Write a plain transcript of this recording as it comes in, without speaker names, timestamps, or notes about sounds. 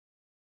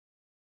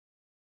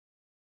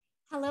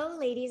Hello,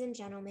 ladies and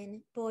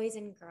gentlemen, boys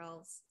and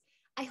girls.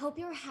 I hope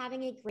you're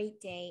having a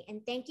great day and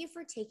thank you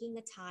for taking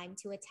the time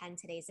to attend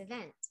today's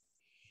event.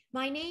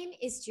 My name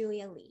is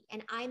Julia Lee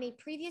and I'm a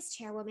previous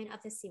chairwoman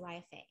of the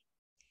CYFA.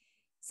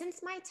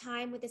 Since my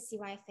time with the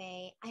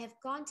CYFA, I have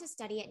gone to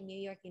study at New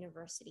York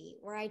University,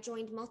 where I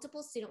joined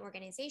multiple student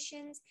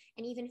organizations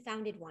and even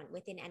founded one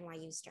within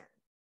NYU Stern.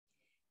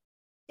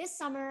 This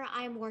summer,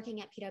 I am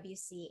working at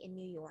PwC in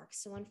New York,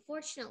 so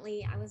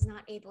unfortunately, I was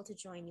not able to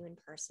join you in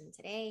person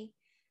today.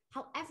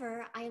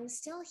 However, I am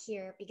still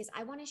here because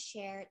I want to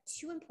share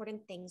two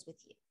important things with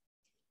you.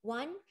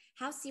 One,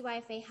 how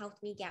CYFA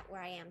helped me get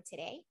where I am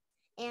today.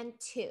 And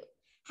two,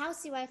 how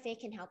CYFA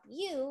can help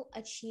you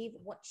achieve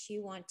what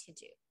you want to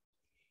do.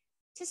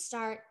 To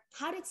start,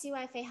 how did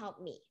CYFA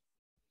help me?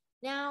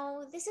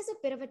 Now, this is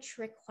a bit of a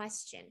trick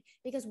question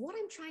because what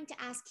I'm trying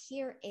to ask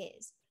here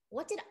is,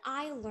 what did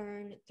I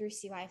learn through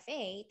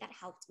CYFA that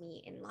helped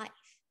me in life?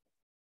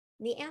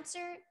 And the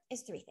answer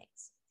is three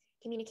things: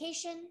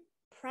 communication,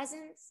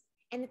 presence,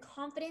 and the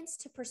confidence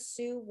to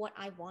pursue what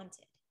I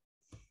wanted.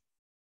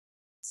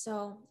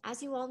 So,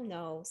 as you all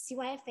know,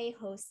 CYFA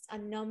hosts a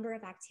number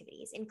of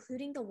activities,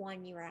 including the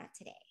one you are at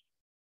today.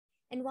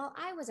 And while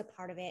I was a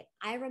part of it,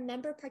 I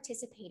remember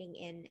participating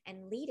in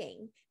and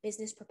leading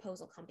business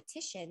proposal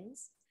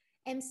competitions,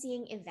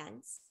 emceeing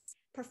events,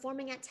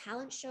 performing at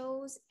talent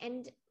shows,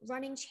 and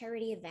running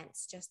charity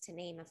events, just to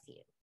name a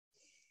few.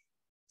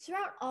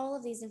 Throughout all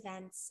of these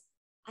events,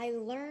 I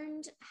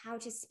learned how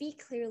to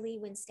speak clearly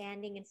when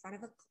standing in front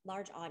of a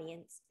large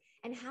audience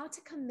and how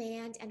to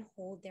command and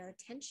hold their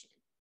attention.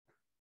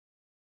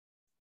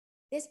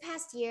 This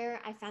past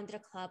year, I founded a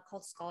club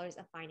called Scholars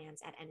of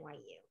Finance at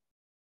NYU.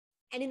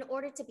 And in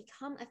order to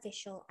become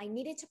official, I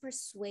needed to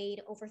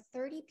persuade over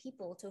 30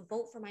 people to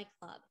vote for my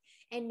club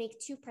and make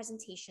 2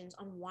 presentations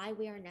on why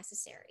we are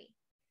necessary.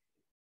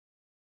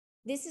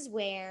 This is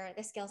where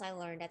the skills I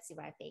learned at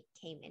CYFA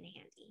came in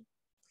handy.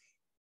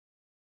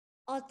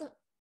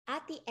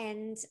 At the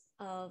end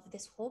of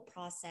this whole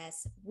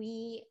process,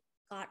 we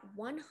got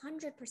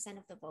 100%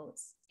 of the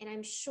votes, and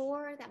I'm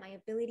sure that my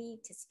ability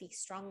to speak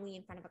strongly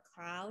in front of a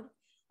crowd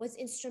was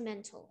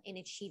instrumental in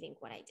achieving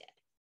what I did.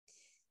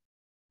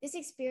 This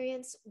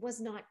experience was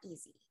not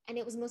easy, and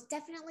it was most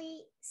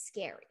definitely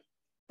scary.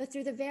 But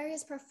through the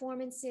various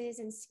performances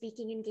and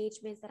speaking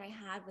engagements that I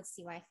had with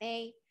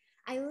CYFA,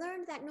 I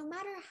learned that no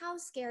matter how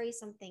scary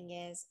something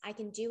is, I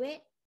can do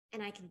it,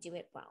 and I can do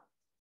it well.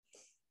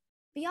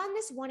 Beyond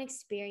this one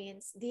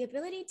experience, the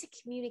ability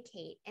to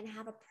communicate and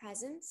have a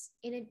presence,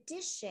 in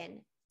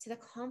addition to the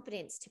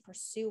confidence to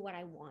pursue what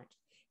I want,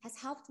 has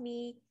helped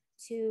me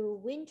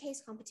to win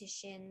case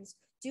competitions,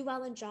 do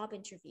well in job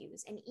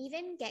interviews, and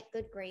even get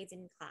good grades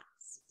in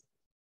class.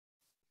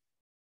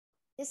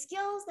 The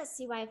skills that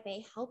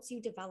CYFA helps you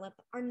develop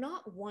are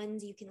not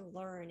ones you can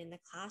learn in the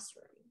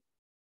classroom.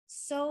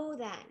 So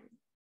then,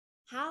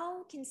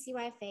 how can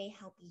CYFA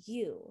help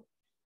you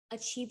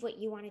achieve what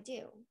you want to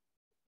do?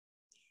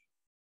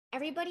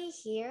 Everybody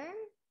here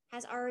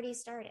has already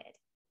started.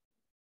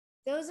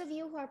 Those of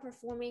you who are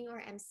performing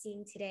or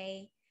emceeing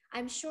today,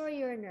 I'm sure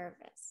you're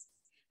nervous.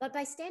 But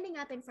by standing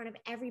up in front of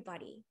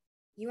everybody,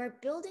 you are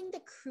building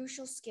the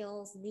crucial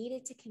skills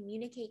needed to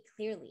communicate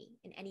clearly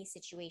in any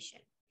situation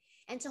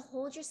and to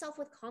hold yourself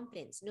with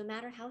confidence no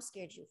matter how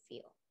scared you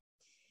feel.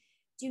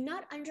 Do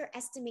not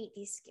underestimate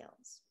these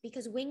skills,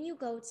 because when you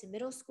go to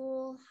middle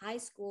school, high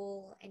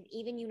school, and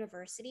even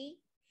university,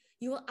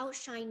 you will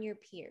outshine your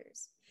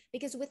peers,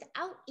 because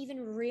without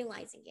even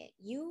realizing it,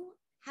 you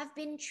have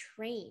been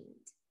trained.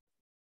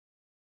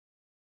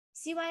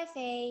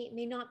 CYFA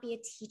may not be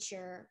a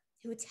teacher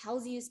who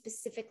tells you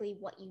specifically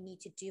what you need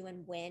to do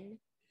and when,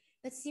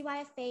 but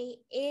CYFA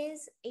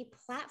is a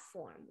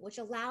platform which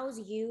allows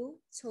you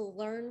to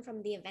learn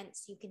from the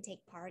events you can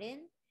take part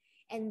in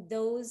and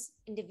those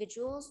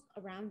individuals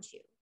around you.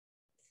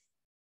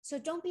 So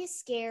don't be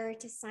scared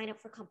to sign up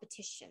for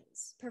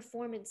competitions,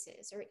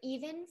 performances, or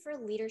even for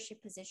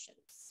leadership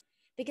positions,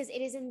 because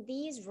it is in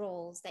these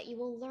roles that you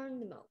will learn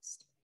the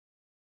most,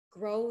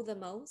 grow the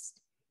most,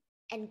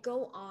 and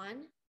go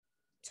on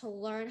to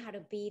learn how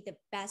to be the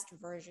best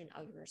version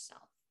of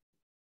yourself.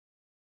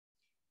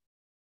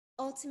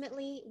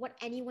 Ultimately, what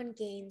anyone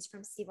gains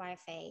from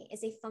CYFA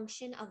is a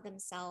function of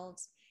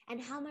themselves and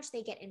how much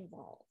they get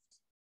involved.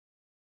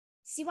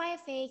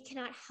 CYFA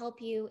cannot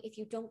help you if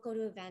you don't go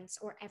to events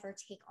or ever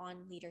take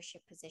on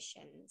leadership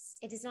positions.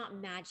 It is not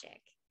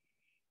magic.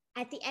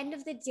 At the end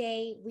of the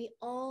day, we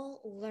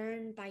all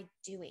learn by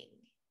doing.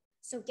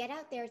 So get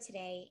out there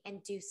today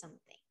and do something.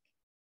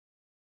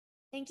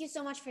 Thank you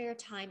so much for your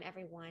time,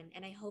 everyone,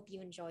 and I hope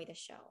you enjoy the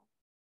show.